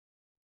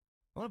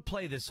want to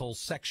play this whole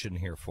section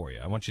here for you.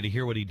 I want you to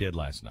hear what he did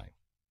last night.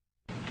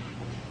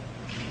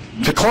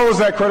 To close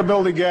that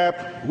credibility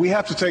gap, we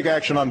have to take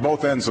action on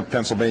both ends of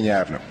Pennsylvania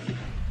Avenue.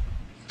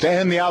 To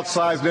end the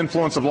outsized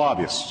influence of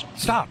lobbyists.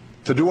 Stop.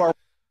 To do our...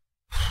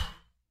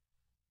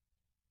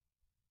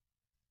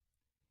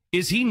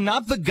 Is he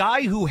not the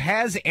guy who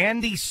has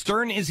Andy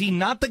Stern? Is he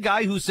not the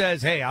guy who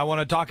says, hey, I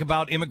want to talk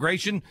about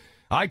immigration?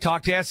 I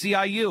talk to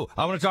SEIU.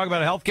 I want to talk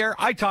about health care?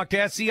 I talk to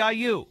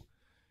SEIU.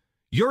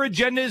 Your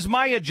agenda is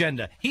my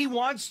agenda. He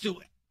wants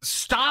to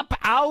stop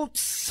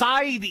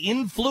outside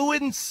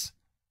influence.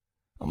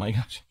 Oh, my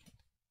gosh.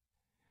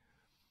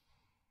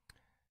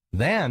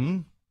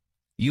 Then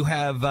you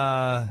have,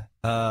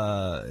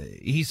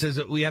 he says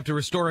that we have to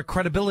restore a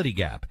credibility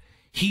gap.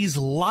 He's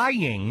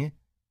lying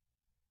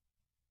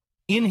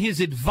in his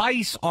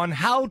advice on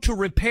how to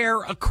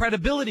repair a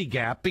credibility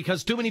gap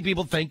because too many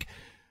people think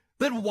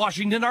that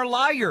Washington are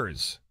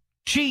liars,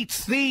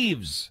 cheats,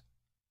 thieves.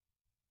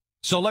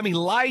 So let me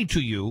lie to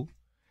you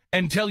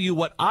and tell you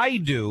what I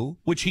do,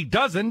 which he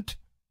doesn't,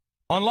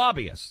 on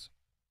lobbyists.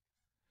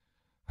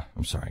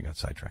 I'm sorry, I got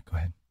sidetracked. Go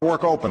ahead.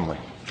 Work openly.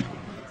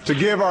 To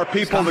give our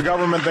people the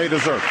government they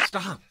deserve.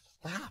 Stop.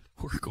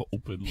 Work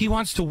openly. He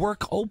wants to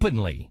work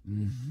openly.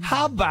 Mm-hmm.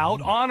 How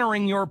about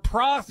honoring your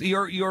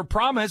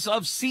promise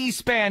of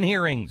C-SPAN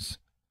hearings?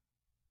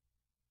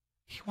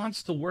 He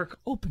wants to work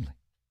openly.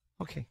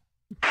 Okay.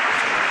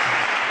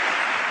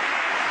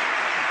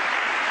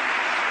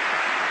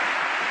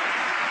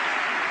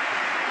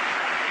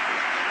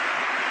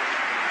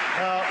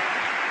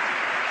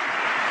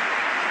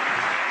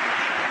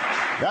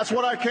 That's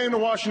what I came to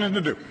Washington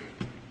to do.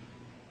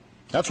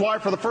 That's why,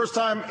 for the first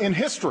time in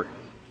history,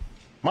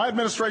 my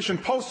administration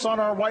posts on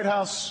our White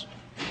House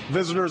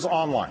visitors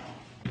online.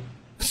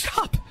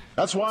 Stop.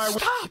 That's why.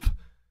 Stop.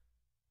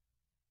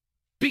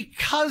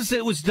 Because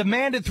it was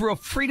demanded through a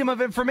Freedom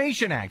of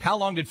Information Act. How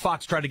long did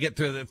Fox try to get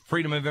through the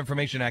Freedom of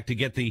Information Act to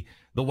get the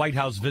White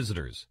House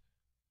visitors?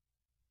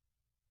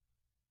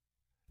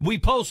 We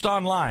post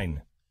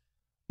online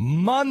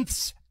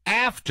months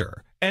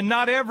after, and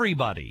not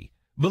everybody.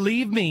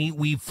 Believe me,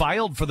 we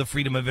filed for the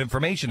Freedom of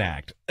Information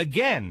Act.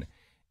 Again,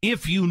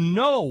 if you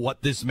know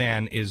what this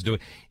man is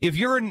doing, if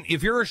you're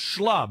a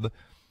schlub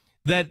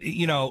that,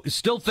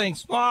 still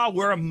thinks,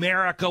 we're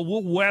America,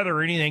 we'll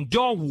weather anything,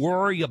 don't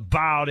worry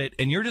about it,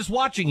 and you're just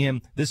watching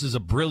him, this is a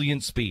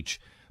brilliant speech.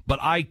 But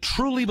I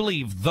truly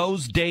believe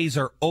those days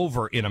are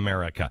over in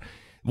America.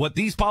 What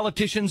these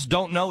politicians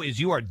don't know is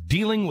you are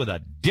dealing with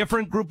a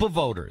different group of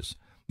voters.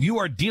 You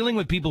are dealing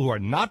with people who are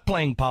not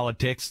playing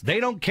politics.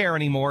 They don't care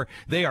anymore.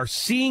 They are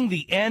seeing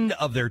the end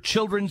of their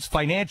children's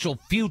financial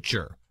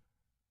future.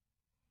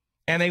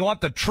 And they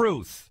want the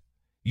truth.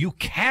 You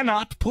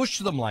cannot push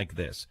them like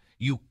this.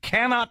 You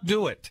cannot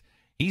do it.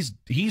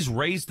 He's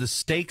raised the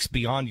stakes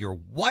beyond your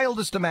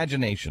wildest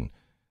imagination.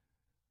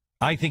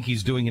 I think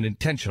he's doing it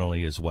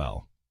intentionally as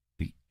well.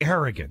 The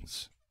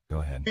arrogance. Go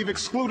ahead. We've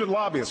excluded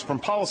lobbyists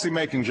from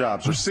policymaking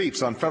jobs or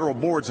seats on federal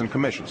boards and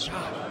commissions.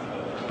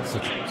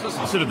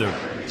 Consider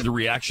the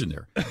reaction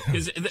there.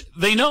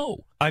 They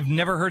know. I've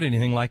never heard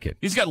anything like it.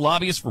 He's got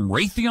lobbyists from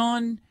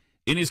Raytheon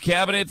in his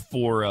cabinet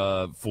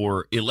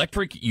for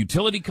electric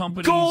utility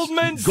companies.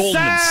 Goldman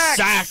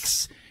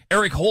Sachs.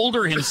 Eric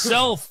Holder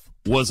himself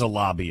was a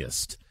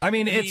lobbyist.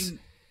 It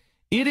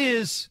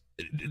is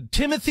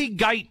Timothy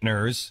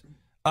Geithner's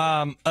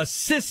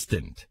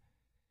assistant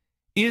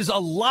is a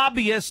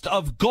lobbyist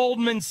of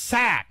Goldman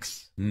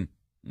Sachs.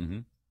 Mm-hmm.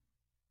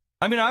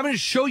 I'm going to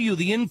show you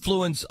the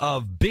influence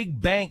of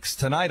big banks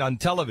tonight on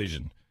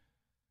television.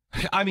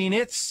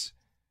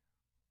 And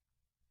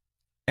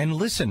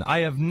listen, I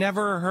have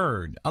never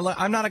heard,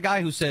 I'm not a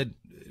guy who said,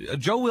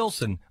 Joe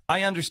Wilson,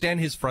 I understand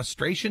his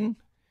frustration,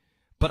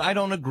 but I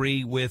don't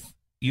agree with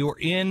you're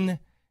in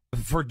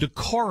for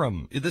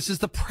decorum. This is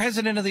the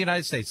president of the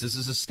United States. This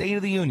is a State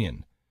of the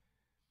Union.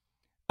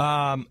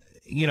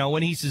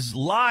 When he says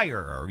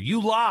liar or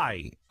you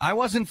lie, I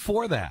wasn't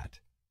for that.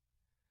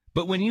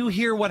 But when you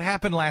hear what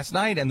happened last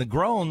night and the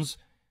groans,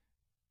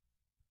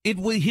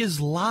 his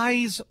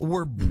lies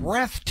were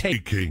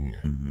breathtaking.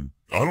 Mm-hmm.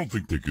 I don't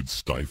think they could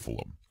stifle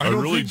him. I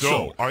really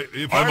don't. So.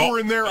 If I were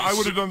in there, I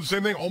would have done the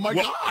same thing. Oh, my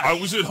God. I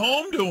was at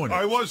home doing it.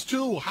 I was,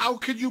 too. How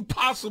could you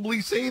possibly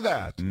say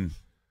that? Mm.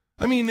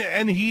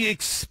 And he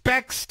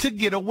expects to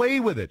get away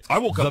with it. I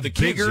woke up the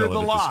kids bigger yelling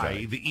the at lie,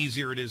 this guy. the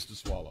easier it is to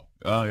swallow.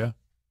 Oh, yeah.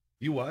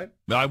 You what?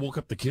 I woke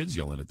up the kids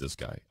yelling at this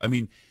guy.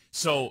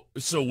 So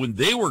when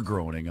they were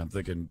groaning, I'm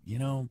thinking,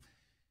 the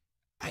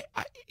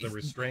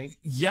restraint?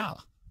 Yeah.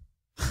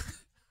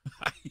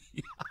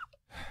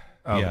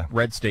 Yeah.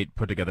 Red State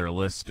put together a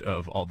list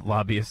of all the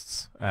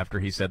lobbyists after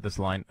he said this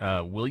line.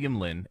 William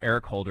Lynn,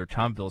 Eric Holder,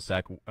 Tom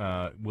Vilsack,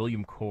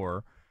 William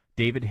Corr,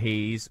 David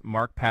Hayes,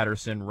 Mark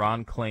Patterson,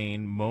 Ron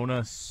Klain,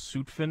 Mona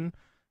Sutphin,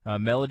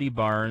 Melody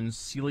Barnes,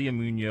 Celia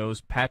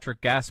Munoz,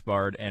 Patrick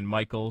Gaspard, and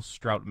Michael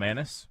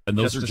Stroutmanis. And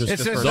those are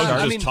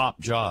just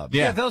top jobs.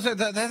 Yeah, those are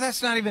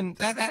that's not even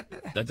that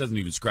doesn't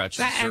even scratch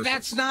the surface.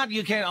 That's not,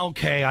 you can't,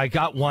 okay, I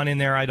got one in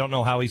there, I don't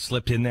know how he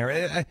slipped in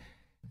there.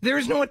 There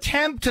is no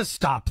attempt to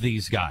stop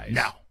these guys.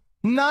 No.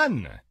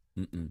 None.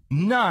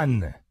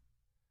 None.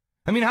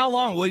 I mean, how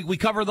long? We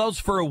cover those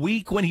for a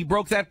week when he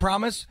broke that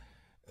promise,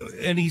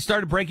 and he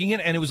started breaking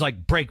it, and it was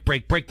like break.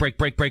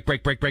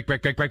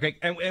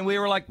 And we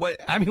were like, what?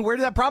 I mean, where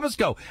did that promise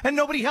go? And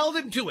nobody held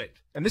him to it.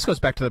 And this goes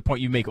back to the point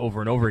you make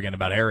over and over again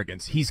about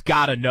arrogance. He's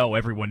got to know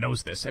everyone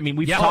knows this. I mean,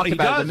 we've talked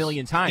about it a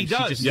million times. He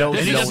does. Just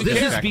knows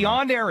This is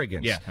beyond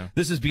arrogance. Yeah.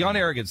 This is beyond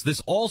arrogance.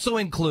 This also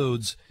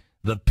includes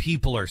the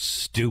people are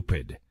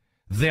stupid.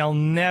 They'll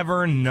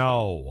never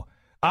know.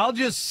 I'll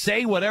just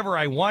say whatever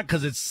I want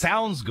because it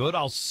sounds good.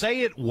 I'll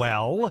say it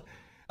well.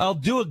 I'll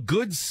do a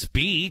good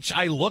speech.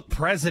 I look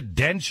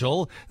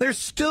presidential. They're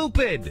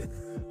stupid.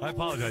 I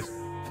apologize.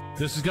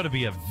 This is going to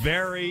be a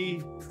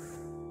very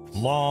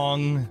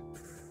long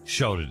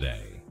show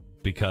today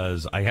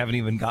because I haven't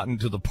even gotten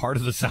to the part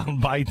of the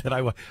soundbite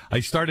that I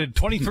started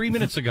 23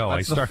 minutes ago.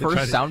 That's the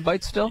first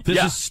soundbite still?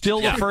 This is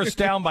still the first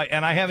soundbite,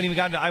 and I haven't even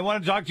gotten to. I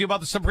want to talk to you about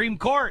the Supreme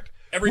Court.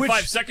 Every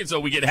 5 seconds, though,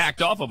 we get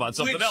hacked off about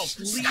something else.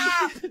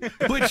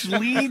 Which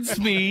leads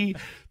me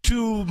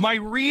to my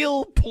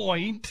real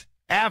point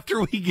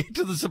after we get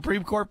to the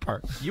Supreme Court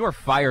part. You are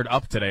fired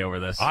up today over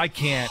this. I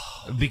can't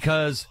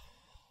because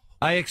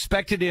I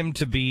expected him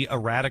to be a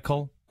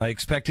radical. I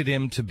expected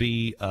him to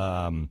be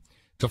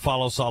to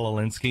follow Saul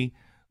Alinsky,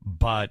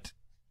 but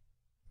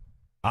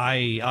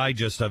I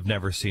just have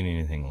never seen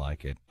anything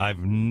like it. I've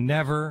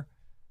never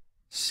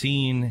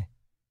seen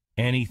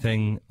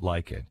anything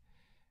like it.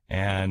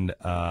 And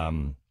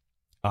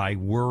I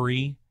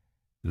worry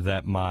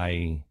that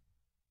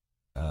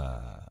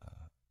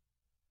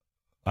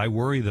I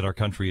worry that our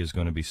country is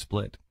going to be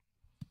split.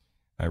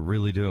 I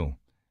really do.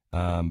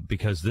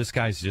 Because this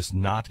guy's just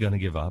not going to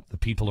give up. The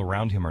people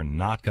around him are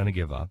not going to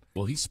give up.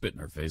 Well, he spit in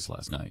our face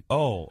last night.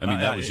 Oh, I mean,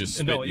 that was just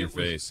spit in your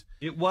face.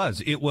 It was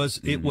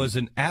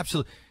an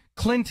absolute.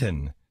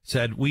 Clinton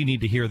said, we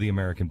need to hear the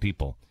American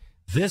people.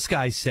 This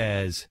guy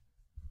says,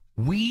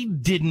 we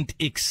didn't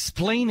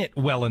explain it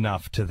well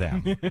enough to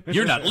them.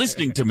 You're not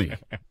listening to me.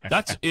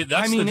 That's the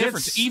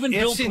difference. Even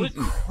Bill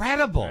Clinton.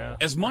 Incredible. Yeah.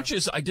 As much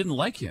as I didn't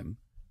like him,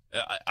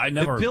 I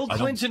never. Bill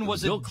Clinton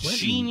was a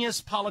genius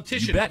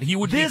politician. You bet he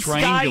would be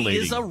triangulating. This guy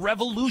is a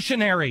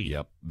revolutionary.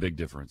 Yep, big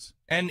difference.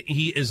 And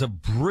he is a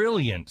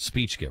brilliant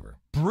speech giver.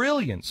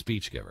 Brilliant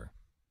speech giver.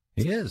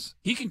 He is.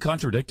 He can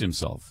contradict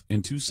himself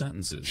in 2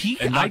 sentences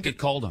and not get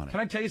called on it. Can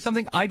I tell you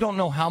something? I don't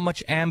know how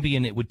much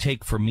Ambien it would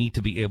take for me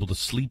to be able to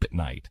sleep at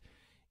night.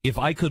 If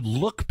I could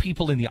look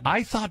people in the...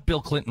 I thought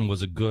Bill Clinton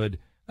was a good...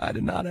 I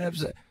did not have...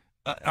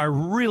 I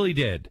really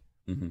did.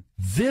 Mm-hmm.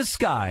 This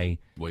guy,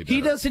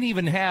 he doesn't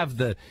even have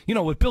the... You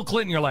know, with Bill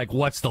Clinton, you're like,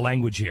 what's the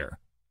language here?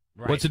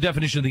 Right. What's the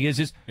definition of the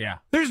is? Yeah.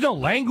 There's no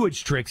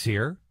language tricks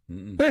here.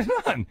 Mm-mm. There's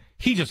none.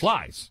 He just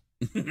lies.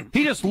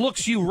 He just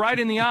looks you right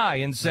in the eye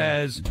and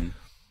says...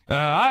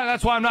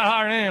 that's why I'm not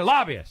hiring any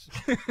lobbyists.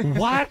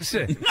 What?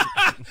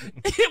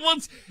 Well,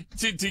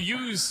 to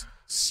use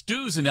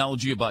Stu's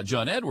analogy about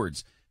John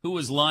Edwards, who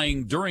was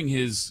lying during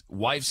his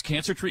wife's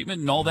cancer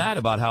treatment and all that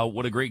about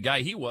what a great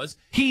guy he was.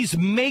 He's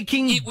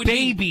making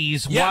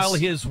babies while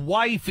his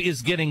wife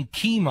is getting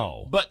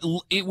chemo. But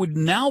it would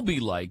now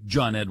be like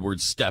John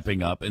Edwards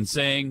stepping up and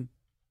saying,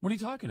 what are you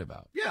talking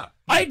about? Yeah.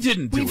 I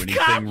didn't do anything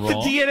wrong. We've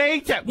got the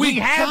DNA test. We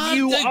have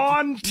you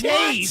on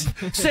tape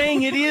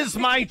saying it is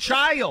my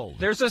child.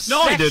 There's a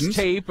sex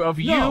tape of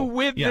you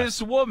with this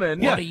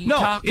woman. What are you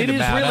talking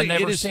about? I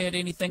never said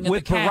anything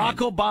with Barack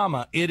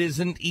Obama, it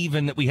isn't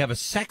even that we have a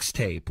sex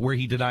tape where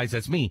he denies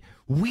that's me.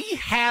 We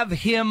have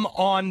him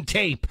on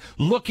tape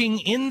looking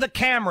in the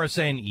camera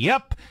saying,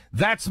 yep,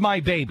 that's my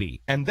baby.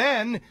 And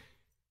then...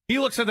 he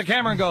looks at the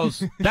camera and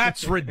goes,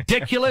 that's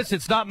ridiculous.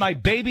 It's not my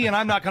baby, and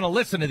I'm not going to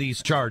listen to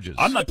these charges.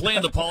 I'm not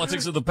playing the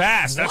politics of the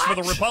past. That's for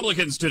the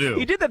Republicans to do.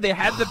 He did that. They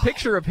had the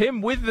picture of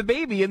him with the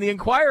baby in the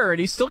Inquirer, and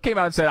he still came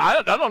out and said,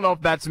 I don't know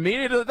if that's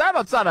me.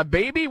 That's not a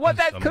baby. What?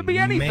 That could be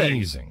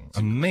anything.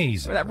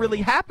 Amazing. That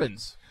really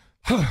happens.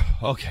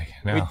 Okay.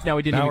 We didn't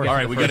even get all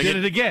right, we got to get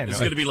it again. It's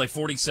going to be like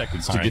 40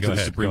 seconds to get to the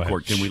Supreme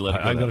Court. Can we let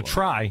it go? I'm going to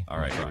try. All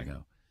right, here we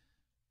go.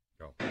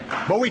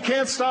 But we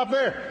can't stop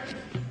there.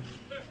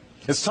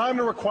 It's time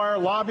to require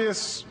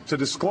lobbyists to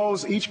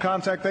disclose each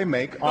contact they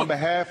make on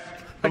behalf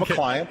of a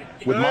client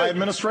with my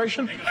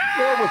administration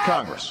or with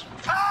Congress.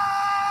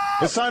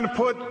 It's time to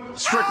put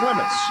strict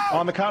limits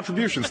on the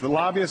contributions that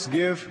lobbyists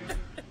give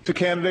to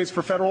candidates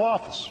for federal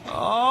office. Oh!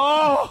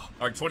 All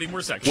right, 20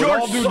 more seconds. With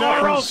all due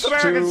deference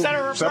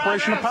to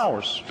separation of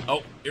powers.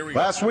 Oh, here we go.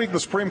 Last week, the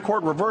Supreme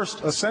Court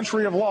reversed a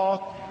century of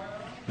law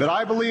that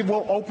I believe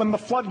will open the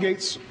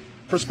floodgates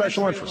for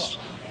special interests,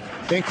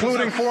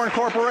 including foreign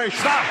corporations.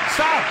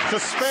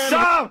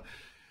 Stop!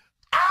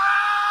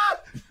 Ah!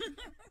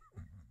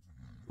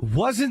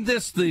 Wasn't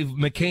this the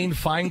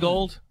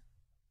McCain-Feingold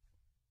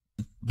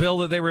bill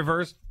that they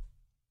reversed?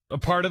 A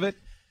part of it?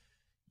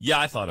 Yeah,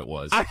 I thought it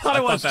was. I thought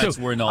it was that's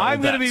too. Where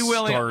I'm going to be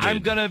willing. I'm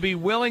going to be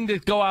willing to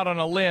go out on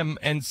a limb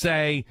and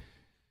say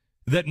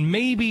that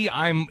maybe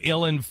I'm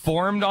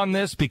ill-informed on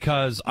this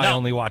because I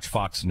only watch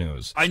Fox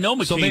News. I know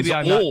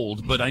McCain's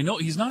old, but I know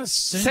he's not a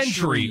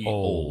century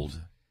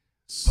old.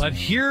 But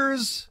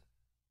here's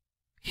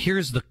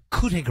the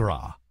coup de grace.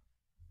 All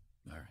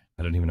right.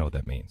 I don't even know what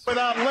that means.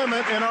 Without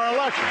limit in our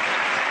election.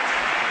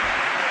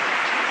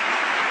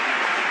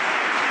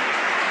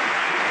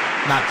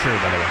 Not true,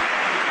 by the way.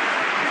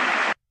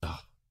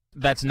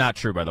 That's not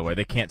true, by the way.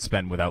 They can't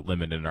spend without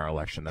limit in our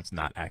election. That's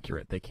not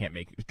accurate. They can't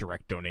make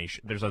direct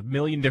donation. There's a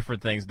million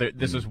different things.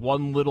 This is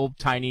one little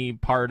tiny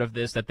part of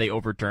this that they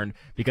overturned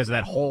because of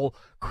that whole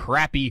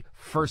crappy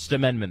First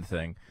Amendment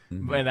thing.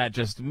 And that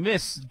just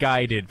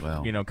misguided,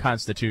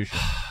 Constitution.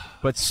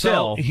 But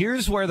still. So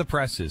here's where the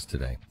press is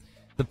today.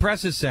 The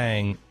press is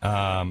saying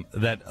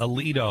that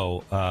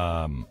Alito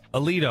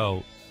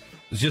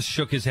just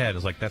shook his head.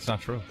 It's like, that's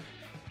not true.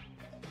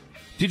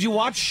 Did you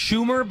watch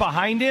Schumer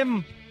behind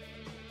him?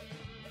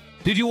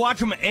 Did you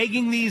watch him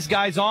egging these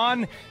guys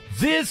on?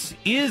 This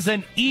is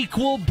an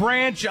equal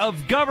branch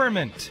of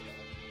government.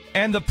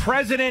 And the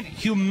president,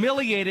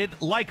 humiliated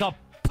like a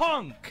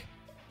punk,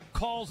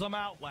 calls them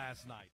out last night.